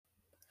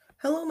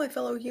Hello, my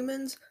fellow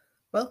humans.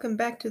 Welcome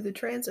back to the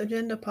Trans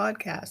Agenda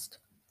podcast.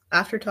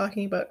 After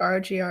talking about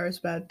RGR's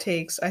bad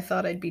takes, I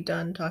thought I'd be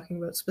done talking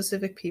about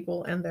specific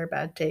people and their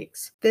bad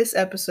takes. This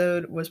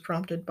episode was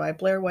prompted by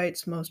Blair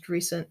White's most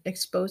recent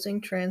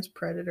Exposing Trans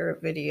Predator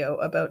video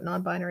about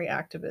non binary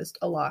activist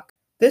Alok.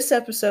 This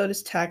episode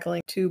is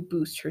tackling to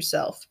boost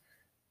herself.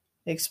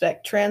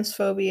 Expect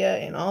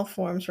transphobia in all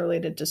forms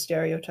related to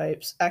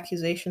stereotypes,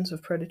 accusations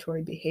of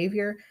predatory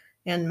behavior,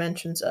 and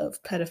mentions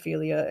of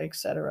pedophilia,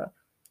 etc.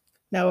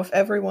 Now, if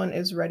everyone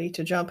is ready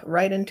to jump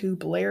right into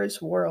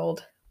Blair's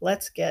world,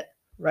 let's get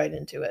right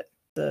into it.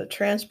 The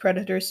trans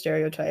predator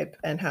stereotype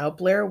and how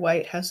Blair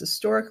White has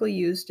historically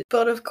used it.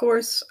 But of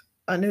course,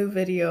 a new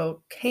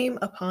video came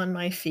upon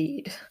my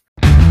feed.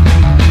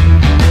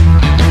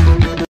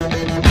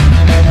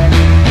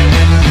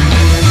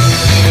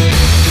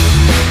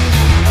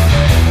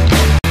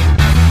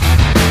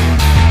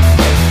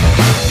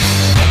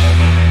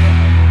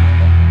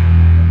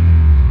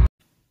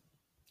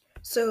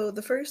 So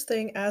the first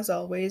thing, as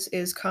always,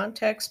 is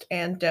context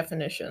and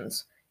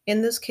definitions.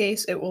 In this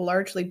case, it will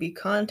largely be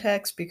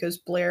context because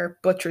Blair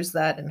butchers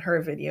that in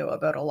her video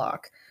about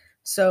Alok.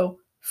 So,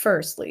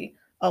 firstly,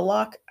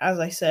 Alok, as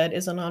I said,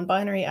 is a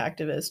non-binary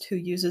activist who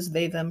uses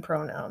they-them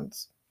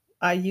pronouns.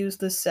 I use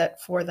this set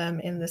for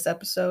them in this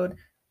episode.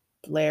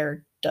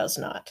 Blair does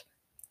not.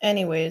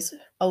 Anyways,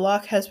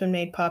 Alok has been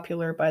made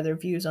popular by their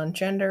views on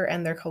gender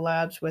and their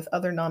collabs with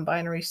other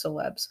non-binary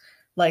celebs,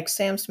 like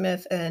Sam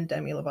Smith and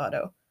Demi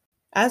Lovato.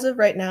 As of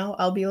right now,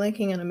 I'll be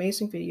linking an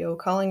amazing video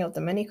calling out the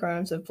many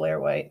crimes of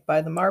Blair White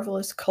by the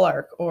marvelous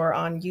Clark or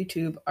on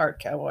YouTube Art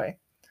Cowboy.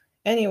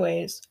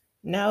 Anyways,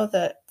 now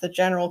that the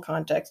general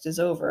context is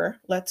over,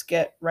 let's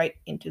get right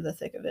into the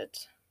thick of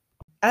it.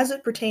 As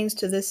it pertains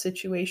to this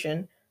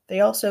situation, they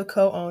also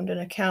co-owned an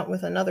account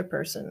with another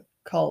person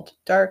called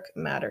Dark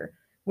Matter,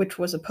 which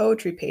was a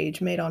poetry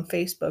page made on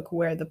Facebook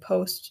where the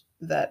post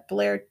that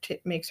Blair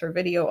makes her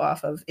video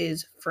off of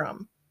is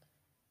from.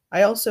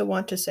 I also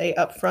want to say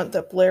up front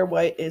that Blair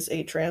White is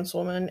a trans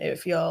woman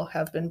if y'all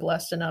have been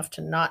blessed enough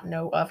to not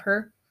know of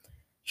her.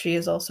 She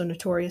is also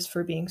notorious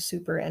for being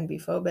super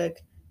NB-phobic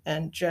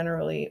and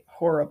generally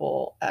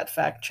horrible at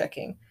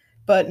fact-checking,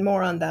 but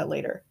more on that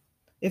later.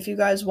 If you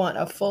guys want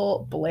a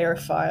full Blair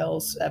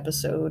Files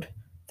episode,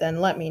 then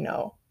let me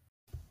know.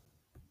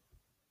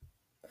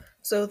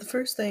 So the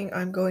first thing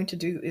I'm going to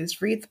do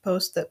is read the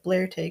post that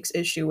Blair takes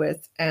issue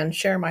with and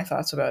share my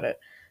thoughts about it.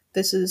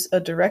 This is a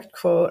direct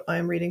quote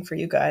I'm reading for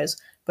you guys,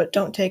 but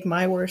don't take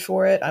my word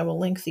for it. I will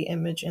link the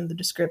image in the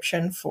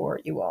description for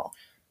you all.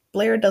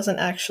 Blair doesn't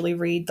actually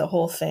read the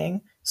whole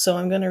thing, so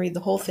I'm going to read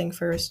the whole thing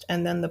first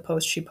and then the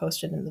post she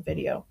posted in the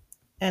video.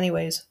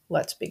 Anyways,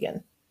 let's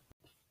begin.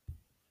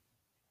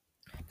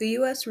 The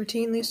U.S.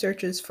 routinely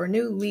searches for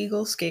new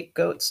legal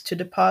scapegoats to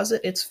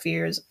deposit its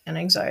fears and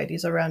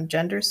anxieties around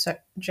gender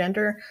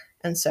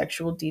and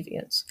sexual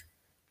deviance.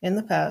 In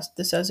the past,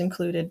 this has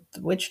included the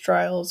witch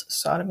trials,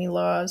 sodomy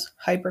laws,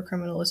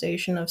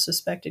 hypercriminalization of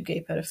suspected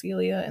gay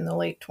pedophilia in the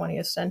late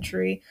 20th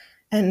century,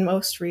 and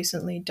most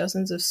recently,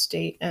 dozens of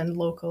state and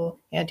local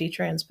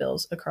anti-trans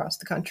bills across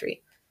the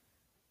country.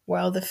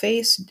 While the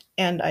face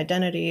and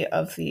identity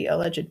of the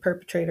alleged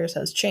perpetrators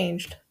has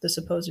changed, the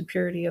supposed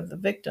purity of the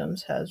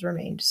victims has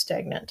remained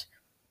stagnant.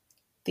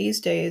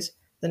 These days,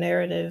 the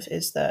narrative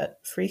is that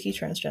freaky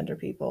transgender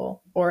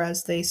people, or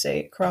as they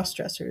say,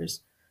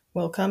 cross-dressers,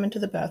 will come into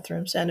the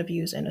bathrooms and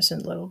abuse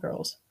innocent little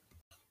girls.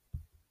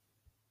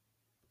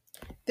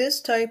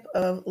 This type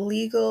of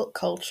legal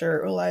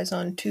culture relies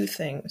on two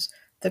things: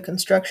 the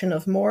construction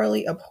of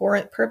morally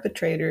abhorrent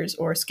perpetrators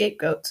or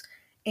scapegoats,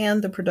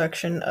 and the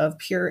production of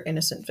pure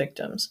innocent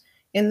victims.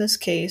 In this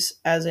case,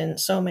 as in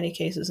so many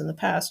cases in the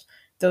past,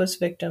 those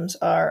victims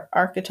are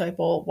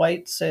archetypal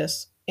white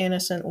cis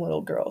innocent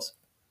little girls.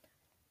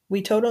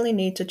 We totally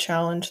need to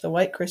challenge the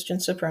white Christian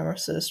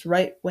supremacist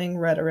right-wing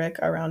rhetoric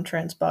around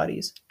trans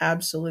bodies,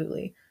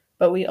 absolutely.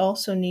 But we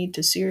also need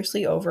to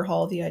seriously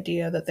overhaul the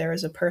idea that there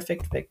is a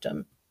perfect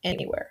victim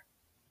anywhere.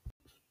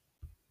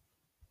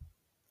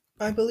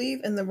 I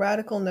believe in the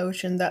radical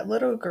notion that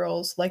little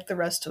girls, like the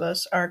rest of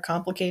us, are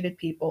complicated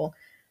people.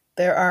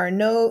 There are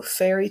no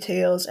fairy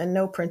tales and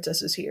no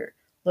princesses here.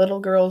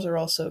 Little girls are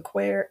also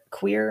queer,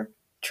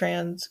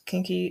 trans,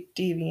 kinky,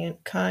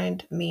 deviant,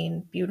 kind,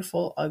 mean,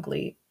 beautiful,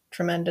 ugly,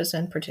 tremendous,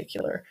 and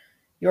particular.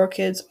 Your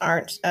kids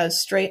aren't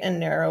as straight and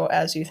narrow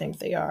as you think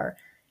they are.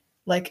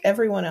 Like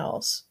everyone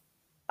else,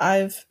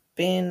 I've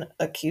been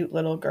a cute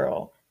little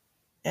girl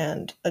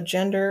and a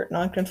gender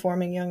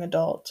nonconforming young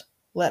adult.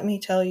 Let me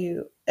tell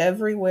you,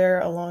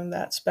 everywhere along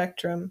that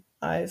spectrum,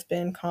 I've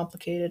been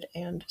complicated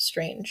and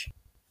strange.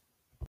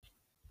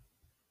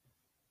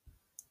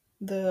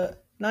 The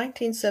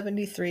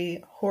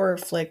 1973 horror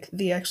flick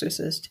The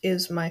Exorcist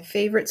is my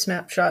favorite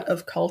snapshot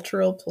of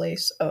cultural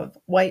place of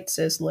white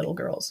cis little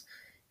girls.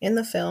 In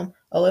the film,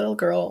 a little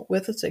girl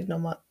with a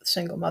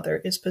single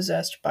mother is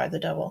possessed by the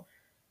devil.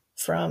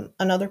 From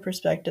another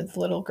perspective, the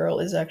little girl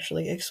is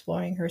actually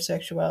exploring her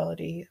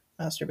sexuality,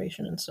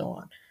 masturbation, and so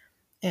on,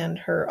 and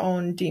her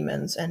own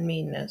demons and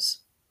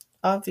meanness.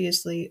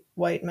 Obviously,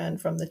 white men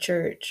from the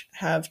church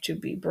have to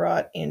be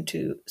brought in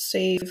to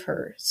save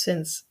her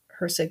since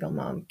her single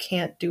mom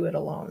can't do it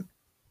alone.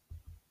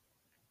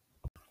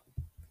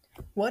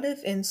 What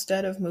if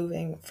instead of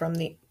moving from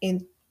the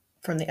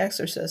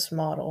exorcist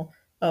model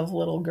of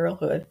little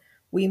girlhood,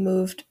 we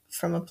moved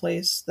from a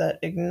place that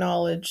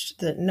acknowledged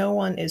that no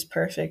one is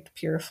perfect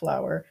pure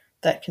flower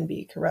that can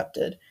be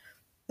corrupted,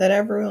 that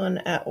everyone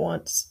at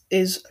once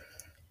is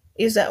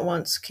at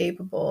once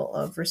capable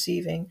of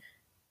receiving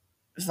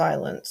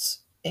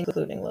violence,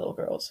 including little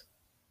girls.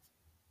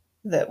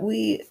 That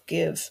we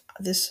give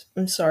this,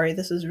 I'm sorry,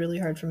 this is really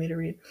hard for me to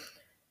read,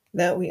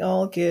 that we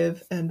all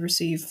give and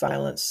receive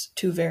violence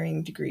to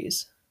varying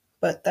degrees.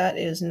 But that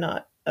is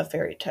not a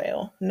fairy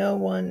tale. No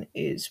one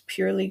is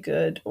purely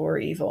good or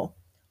evil.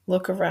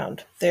 Look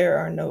around, there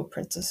are no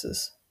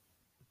princesses.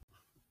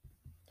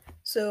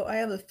 So I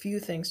have a few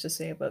things to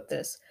say about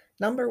this.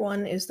 Number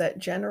one is that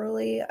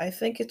generally I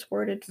think it's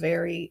worded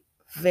very,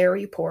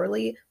 very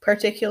poorly,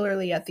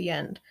 particularly at the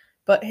end.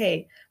 But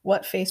hey,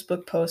 what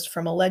Facebook post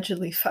from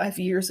allegedly 5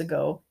 years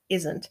ago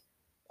isn't?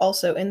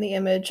 Also, in the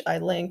image I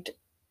linked,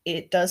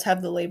 it does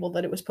have the label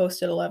that it was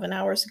posted 11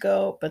 hours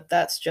ago, but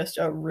that's just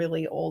a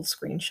really old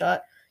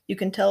screenshot. You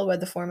can tell by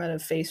the format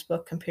of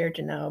Facebook compared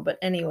to now, but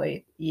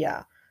anyway,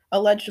 yeah.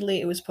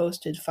 Allegedly, it was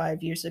posted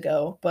 5 years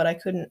ago, but I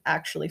couldn't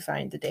actually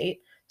find the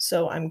date,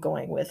 so I'm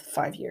going with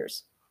 5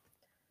 years.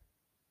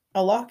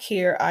 Alok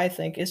here, I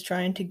think, is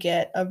trying to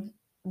get a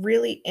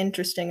really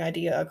interesting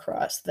idea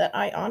across that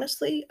I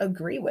honestly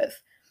agree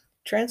with.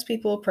 Trans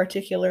people,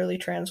 particularly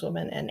trans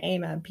women and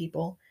AMAB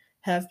people,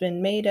 have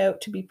been made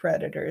out to be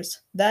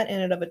predators. That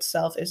in and of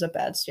itself is a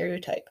bad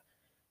stereotype,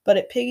 but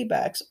it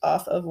piggybacks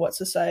off of what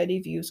society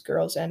views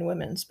girls and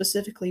women,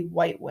 specifically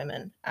white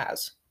women,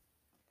 as.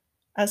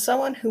 As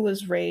someone who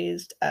was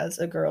raised as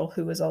a girl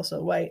who is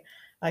also white,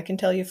 I can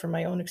tell you from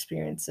my own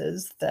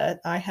experiences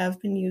that I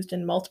have been used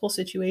in multiple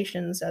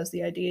situations as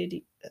the idea.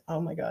 Oh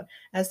my god,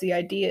 as the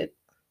idea.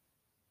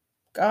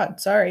 God,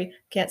 sorry,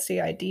 can't say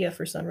idea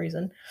for some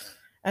reason.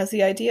 As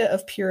the idea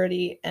of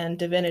purity and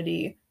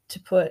divinity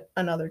to put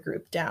another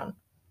group down.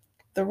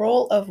 The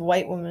role of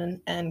white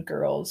women and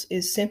girls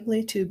is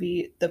simply to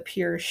be the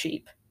pure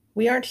sheep.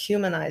 We aren't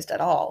humanized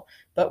at all,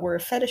 but we're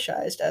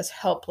fetishized as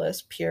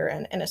helpless, pure,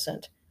 and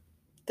innocent.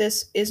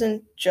 This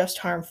isn't just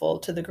harmful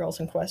to the girls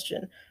in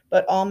question,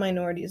 but all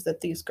minorities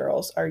that these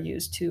girls are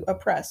used to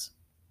oppress.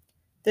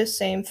 This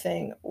same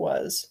thing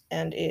was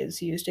and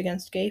is used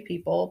against gay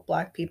people,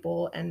 black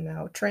people, and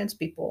now trans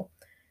people.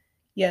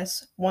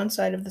 Yes, one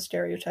side of the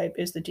stereotype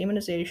is the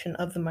demonization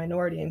of the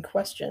minority in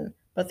question,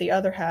 but the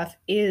other half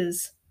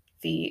is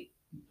the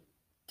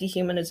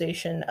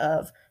dehumanization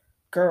of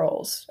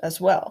girls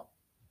as well.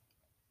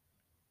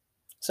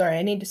 Sorry,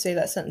 I need to say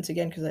that sentence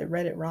again because I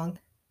read it wrong.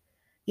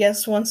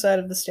 Yes, one side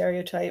of the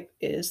stereotype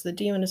is the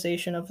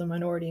demonization of the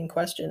minority in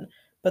question,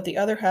 but the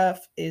other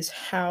half is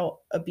how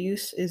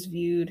abuse is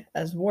viewed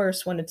as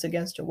worse when it's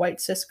against a white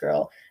cis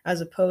girl,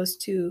 as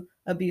opposed to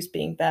abuse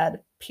being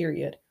bad,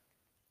 period.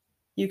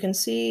 You can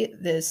see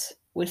this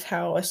with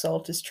how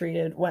assault is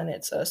treated when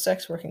it's a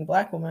sex working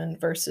black woman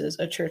versus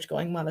a church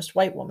going modest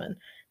white woman.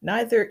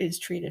 Neither is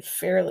treated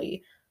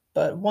fairly,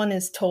 but one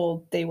is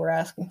told they were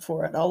asking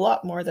for it a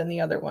lot more than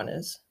the other one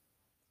is.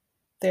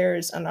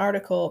 There's an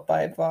article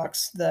by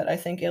Vox that I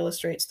think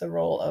illustrates the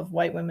role of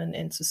white women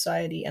in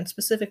society and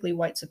specifically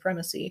white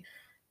supremacy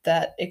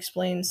that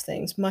explains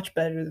things much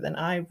better than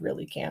I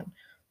really can.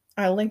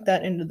 I'll link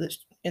that into the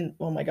in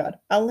oh my god.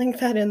 I'll link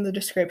that in the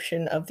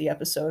description of the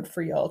episode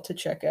for y'all to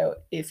check out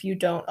if you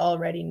don't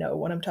already know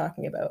what I'm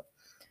talking about.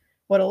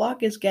 What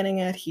Alok is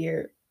getting at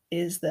here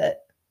is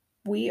that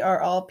we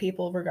are all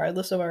people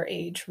regardless of our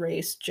age,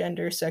 race,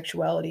 gender,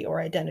 sexuality,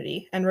 or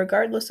identity. And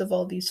regardless of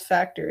all these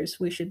factors,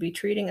 we should be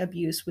treating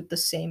abuse with the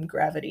same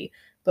gravity,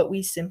 but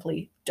we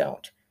simply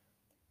don't.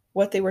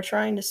 What they were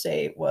trying to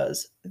say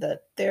was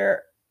that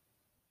there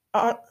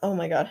are, oh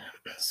my god,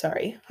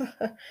 sorry.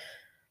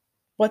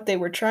 What they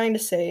were trying to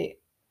say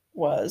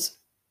was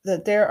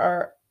that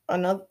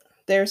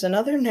there's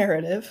another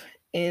narrative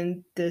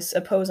in this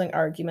opposing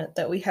argument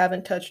that we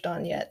haven't touched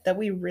on yet that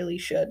we really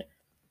should.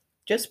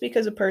 Just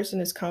because a person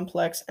is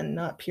complex and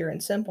not pure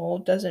and simple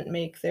doesn't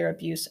make their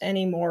abuse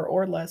any more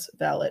or less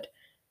valid.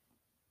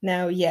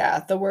 Now,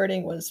 yeah, the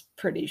wording was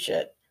pretty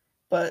shit,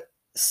 but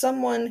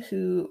someone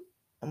who.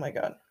 Oh my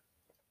god.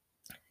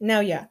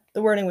 Now, yeah,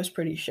 the wording was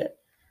pretty shit.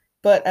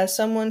 But as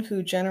someone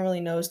who generally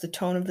knows the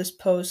tone of this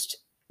post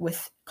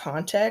with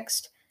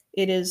context,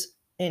 it is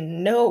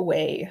in no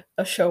way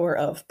a shower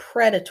of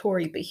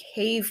predatory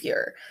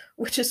behavior,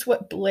 which is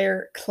what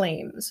Blair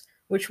claims,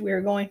 which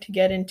we're going to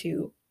get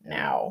into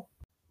now.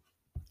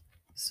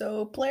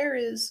 So Blair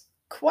is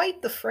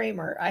quite the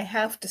framer, I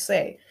have to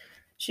say.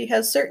 She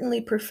has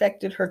certainly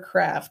perfected her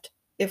craft,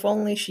 if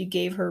only she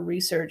gave her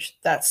research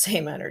that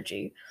same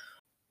energy.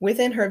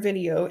 Within her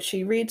video,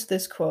 she reads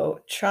this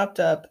quote chopped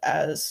up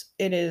as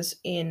it is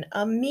in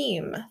a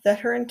meme that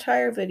her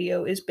entire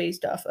video is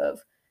based off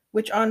of,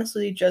 which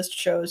honestly just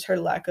shows her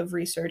lack of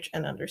research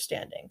and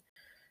understanding.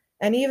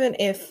 And even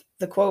if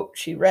the quote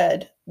she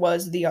read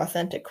was the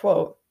authentic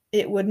quote,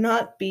 it would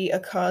not be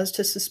a cause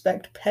to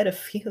suspect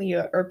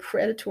pedophilia or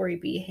predatory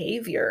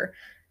behavior.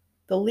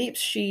 The leaps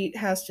she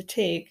has to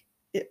take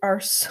are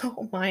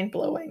so mind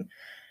blowing.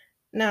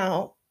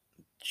 Now,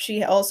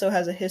 she also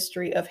has a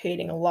history of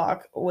hating a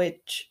lock,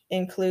 which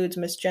includes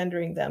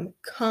misgendering them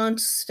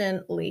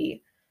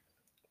constantly.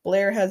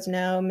 Blair has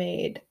now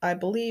made, I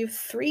believe,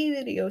 3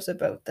 videos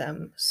about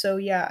them. So,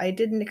 yeah, I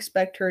didn't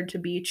expect her to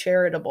be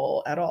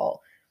charitable at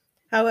all.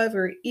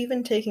 However,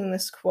 even taking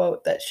this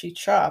quote that she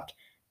chopped,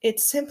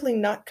 it's simply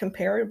not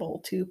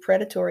comparable to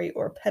predatory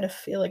or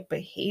pedophilic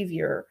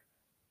behavior.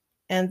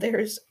 And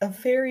there's a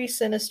very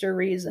sinister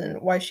reason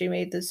why she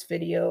made this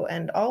video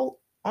and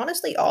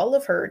honestly all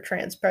of her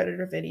trans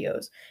predator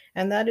videos,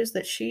 and that is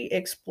that she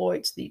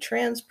exploits the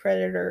trans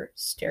predator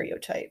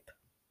stereotype.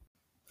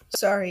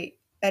 Sorry,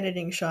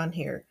 editing Sean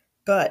here,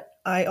 but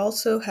I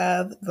also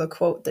have the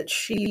quote that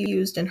she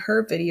used in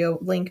her video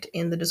linked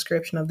in the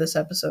description of this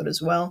episode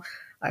as well.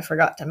 I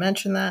forgot to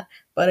mention that,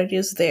 but it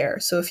is there.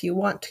 So if you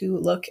want to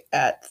look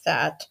at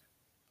that,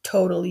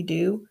 totally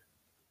do.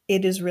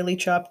 It is really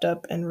chopped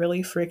up and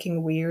really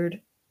freaking weird.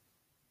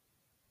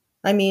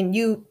 I mean,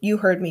 you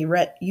heard me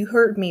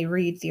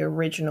read the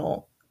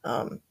original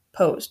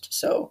post,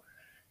 so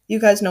you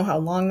guys know how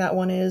long that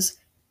one is.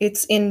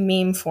 It's in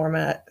meme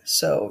format,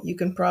 so you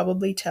can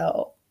probably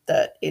tell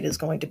that it is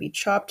going to be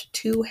chopped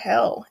to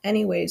hell.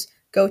 Anyways,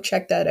 go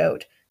check that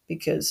out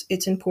because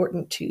it's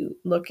important to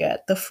look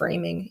at the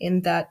framing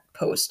in that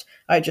post.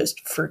 I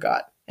just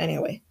forgot.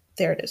 Anyway,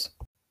 there it is.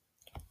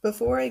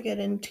 Before I get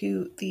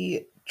into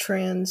the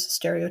trans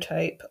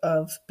stereotype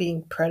of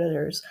being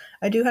predators,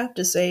 I do have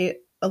to say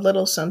a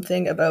little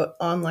something about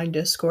online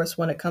discourse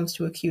when it comes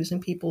to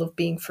accusing people of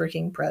being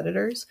freaking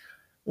predators.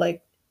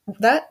 Like,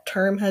 that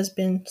term has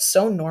been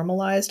so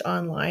normalized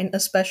online,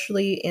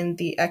 especially in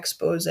the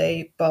expose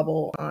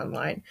bubble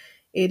online.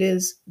 It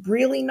is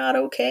really not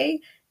okay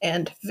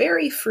and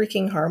very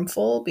freaking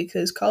harmful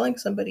because calling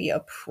somebody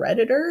a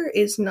predator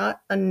is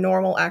not a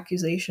normal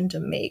accusation to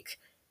make.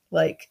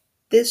 Like,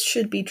 this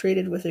should be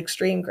treated with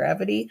extreme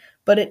gravity,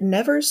 but it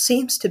never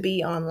seems to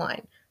be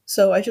online.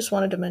 So I just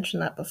wanted to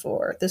mention that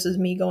before. This is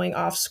me going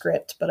off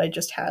script, but I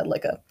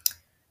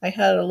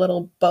had a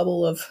little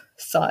bubble of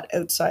thought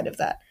outside of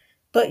that.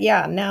 But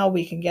yeah, now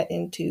we can get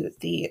into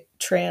the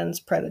trans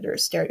predator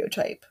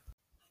stereotype.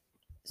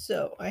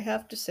 So I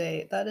have to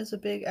say that is a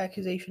big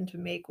accusation to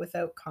make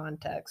without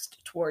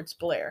context towards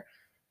Blair.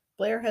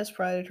 Blair has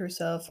prided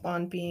herself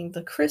on being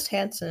the Chris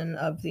Hansen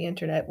of the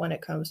internet when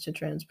it comes to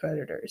trans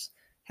predators.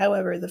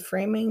 However, the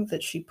framing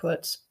that she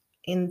puts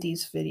in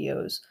these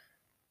videos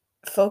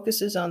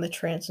focuses on the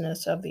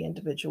transness of the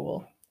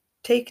individual.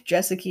 Take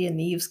Jessica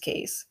Yaniv's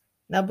case.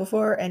 Now,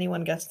 before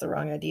anyone gets the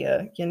wrong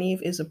idea,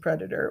 Yaniv is a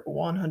predator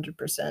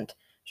 100%.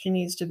 She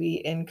needs to be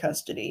in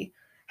custody.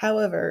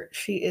 However,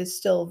 she is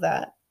still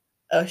that,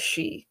 a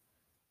she.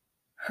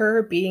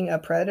 Her being a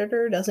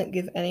predator doesn't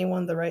give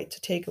anyone the right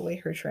to take away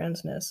her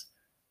transness.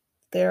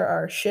 There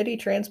are shitty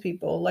trans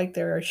people like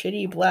there are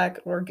shitty black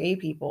or gay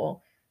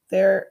people.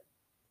 There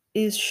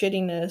is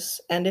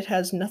shittiness, and it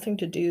has nothing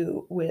to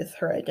do with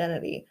her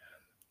identity.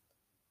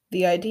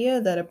 The idea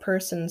that a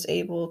person's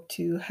able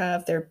to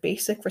have their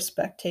basic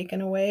respect taken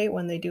away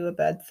when they do a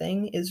bad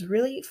thing is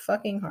really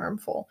fucking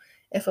harmful.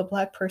 If a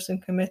black person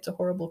commits a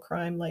horrible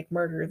crime like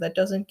murder, that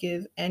doesn't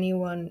give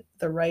anyone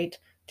the right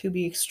to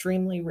be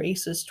extremely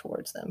racist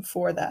towards them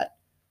for that.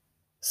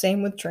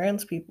 Same with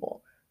trans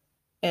people.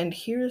 And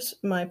here's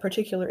my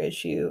particular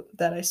issue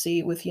that I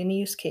see with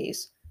Yaniv's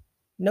case.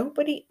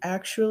 Nobody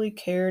actually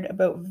cared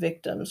about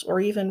victims or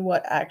even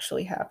what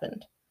actually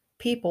happened.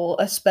 People,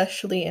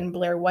 especially in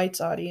Blair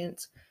White's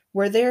audience,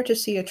 were there to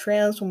see a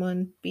trans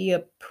woman be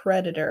a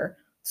predator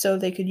so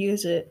they could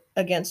use it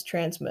against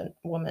trans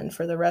women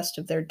for the rest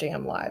of their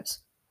damn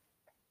lives.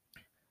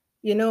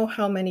 You know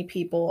how many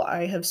people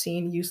I have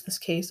seen use this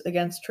case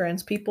against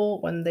trans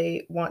people when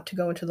they want to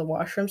go into the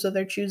washrooms of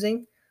their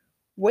choosing?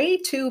 Way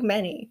too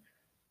many.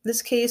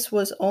 This case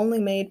was only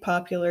made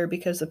popular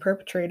because the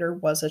perpetrator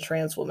was a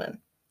trans woman.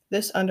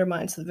 This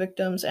undermines the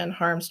victims and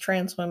harms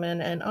trans women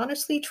and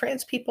honestly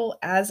trans people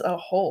as a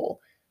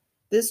whole.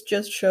 This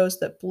just shows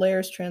that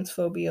Blair's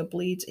transphobia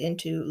bleeds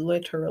into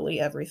literally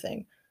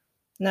everything.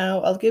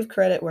 Now, I'll give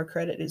credit where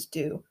credit is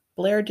due.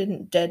 Blair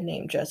didn't dead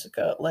name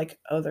Jessica like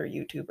other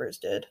YouTubers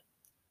did.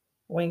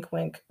 Wink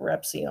wink,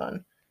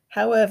 Repsion.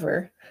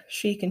 However,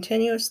 she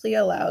continuously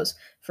allows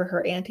for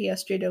her anti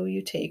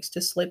SJW takes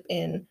to slip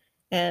in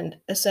and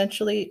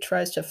essentially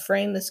tries to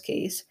frame this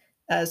case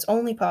as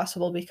only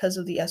possible because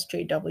of the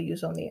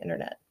SJWs on the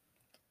internet.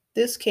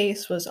 This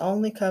case was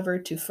only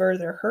covered to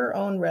further her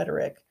own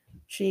rhetoric.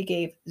 She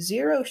gave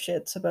zero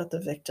shits about the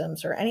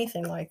victims or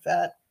anything like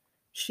that.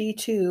 She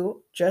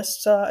too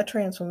just saw a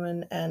trans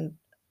woman and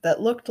that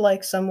looked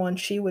like someone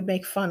she would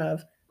make fun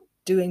of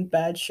doing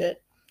bad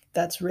shit.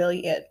 That's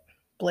really it.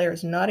 Blair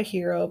is not a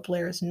hero.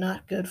 Blair is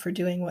not good for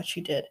doing what she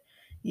did.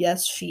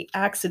 Yes, she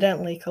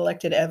accidentally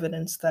collected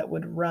evidence that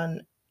would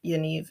run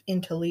Yaniv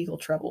into legal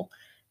trouble,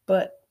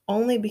 but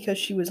only because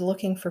she was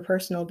looking for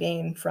personal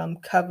gain from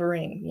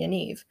covering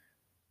Yaniv.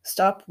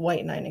 Stop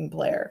white knighting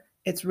Blair.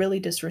 It's really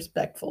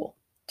disrespectful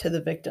to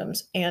the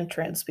victims and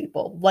trans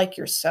people like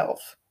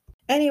yourself.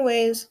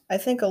 Anyways, I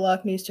think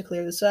Alok needs to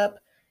clear this up.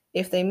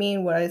 If they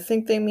mean what I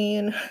think they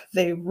mean,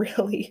 they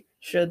really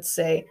should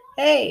say,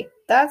 hey,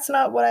 that's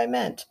not what I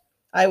meant.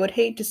 I would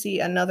hate to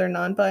see another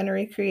non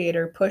binary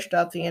creator pushed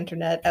off the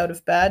internet out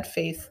of bad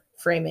faith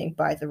framing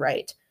by the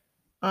right.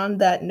 On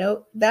that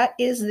note, that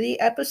is the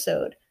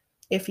episode.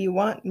 If you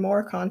want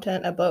more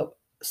content about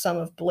some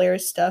of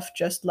Blair's stuff,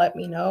 just let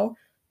me know.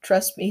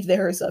 Trust me,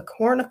 there is a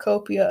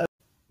cornucopia of.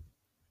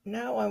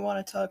 Now I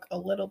want to talk a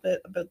little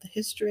bit about the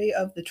history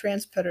of the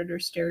trans predator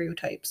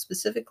stereotype,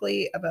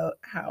 specifically about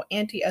how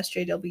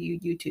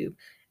anti-SJW YouTube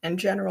and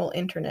general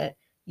internet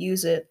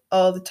use it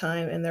all the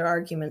time in their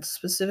arguments,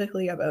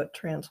 specifically about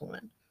trans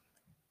women.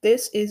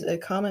 This is a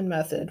common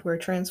method where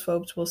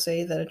transphobes will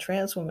say that a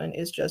trans woman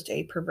is just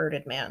a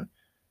perverted man.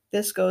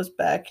 This goes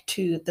back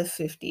to the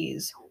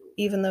 50s.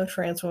 Even though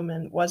trans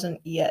woman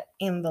wasn't yet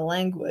in the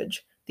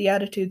language, the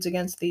attitudes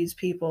against these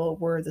people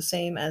were the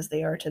same as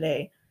they are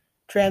today.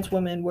 Trans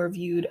women were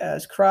viewed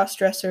as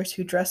cross-dressers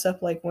who dress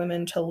up like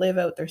women to live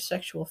out their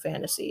sexual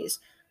fantasies.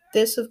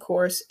 This, of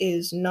course,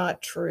 is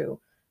not true,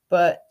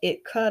 but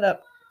it caught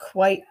up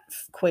quite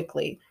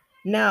quickly.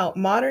 Now,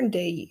 modern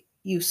day,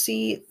 you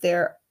see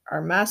there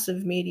are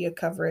massive media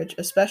coverage,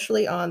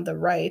 especially on the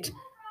right,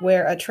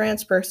 where a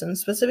trans person,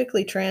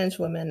 specifically trans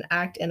women,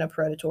 act in a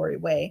predatory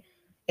way.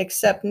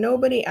 Except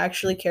nobody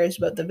actually cares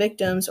about the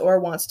victims or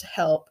wants to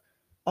help.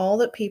 All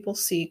that people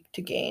seek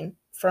to gain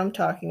from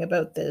talking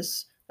about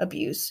this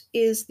abuse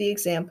is the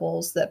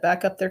examples that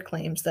back up their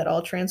claims that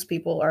all trans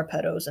people are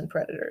pedos and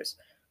predators.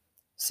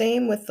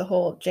 Same with the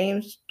whole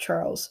James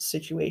Charles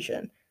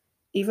situation.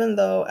 Even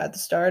though at the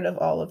start of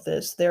all of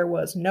this there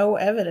was no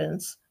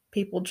evidence,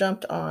 people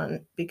jumped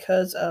on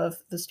because of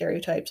the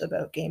stereotypes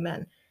about gay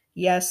men.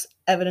 Yes,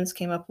 evidence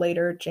came up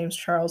later. James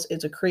Charles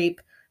is a creep,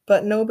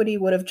 but nobody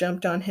would have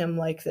jumped on him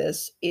like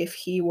this if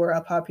he were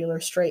a popular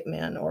straight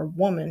man or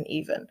woman,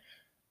 even.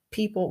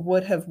 People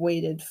would have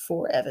waited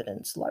for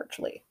evidence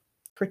largely.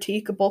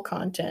 Critiquable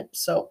content,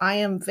 so I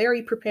am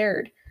very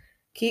prepared.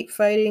 Keep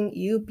fighting,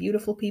 you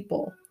beautiful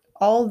people.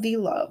 All the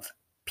love.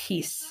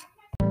 Peace.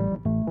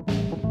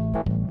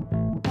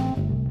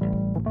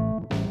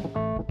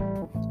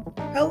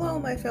 Hello,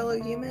 my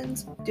fellow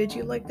humans. Did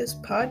you like this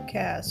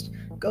podcast?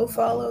 Go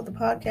follow the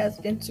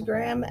podcast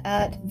Instagram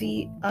at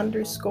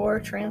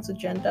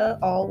 _transagenda,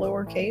 all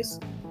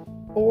lowercase,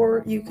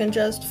 or you can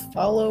just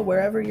follow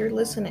wherever you're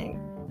listening.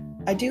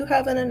 I do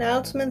have an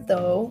announcement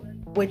though,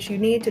 which you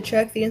need to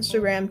check the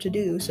Instagram to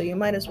do, so you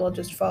might as well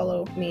just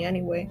follow me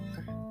anyway.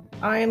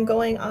 I am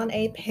going on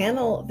a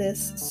panel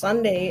this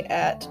Sunday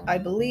at, I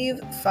believe,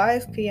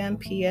 5 p.m.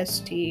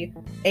 PST,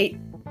 8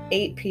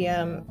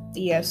 p.m.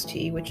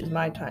 EST, which is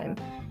my time.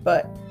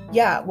 But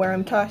yeah, where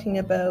I'm talking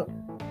about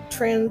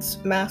trans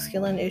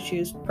masculine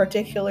issues,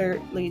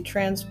 particularly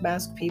trans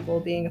masc people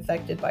being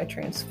affected by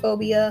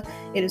transphobia.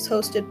 It is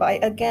hosted by,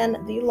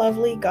 again, the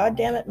lovely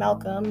goddammit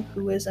Malcolm,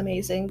 who is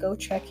amazing. Go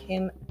check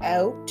him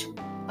out.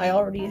 I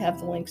already have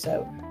the links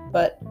out,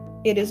 but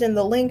it is in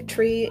the link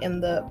tree in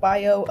the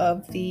bio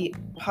of the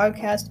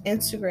podcast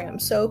Instagram,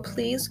 so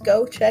please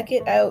go check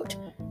it out.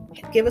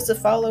 Give us a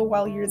follow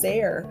while you're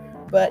there.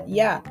 But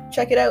yeah,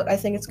 check it out. I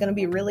think it's going to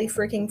be really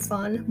freaking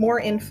fun. More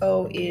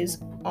info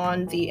is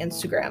on the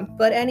Instagram.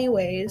 But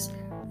anyways,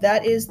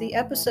 that is the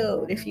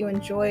episode. If you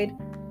enjoyed,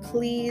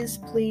 please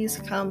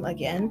come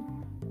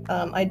again.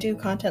 I do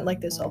content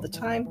like this all the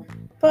time.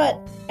 But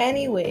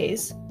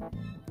anyways,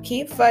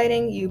 keep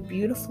fighting, you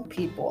beautiful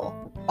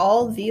people.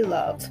 All the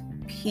love.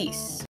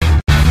 Peace.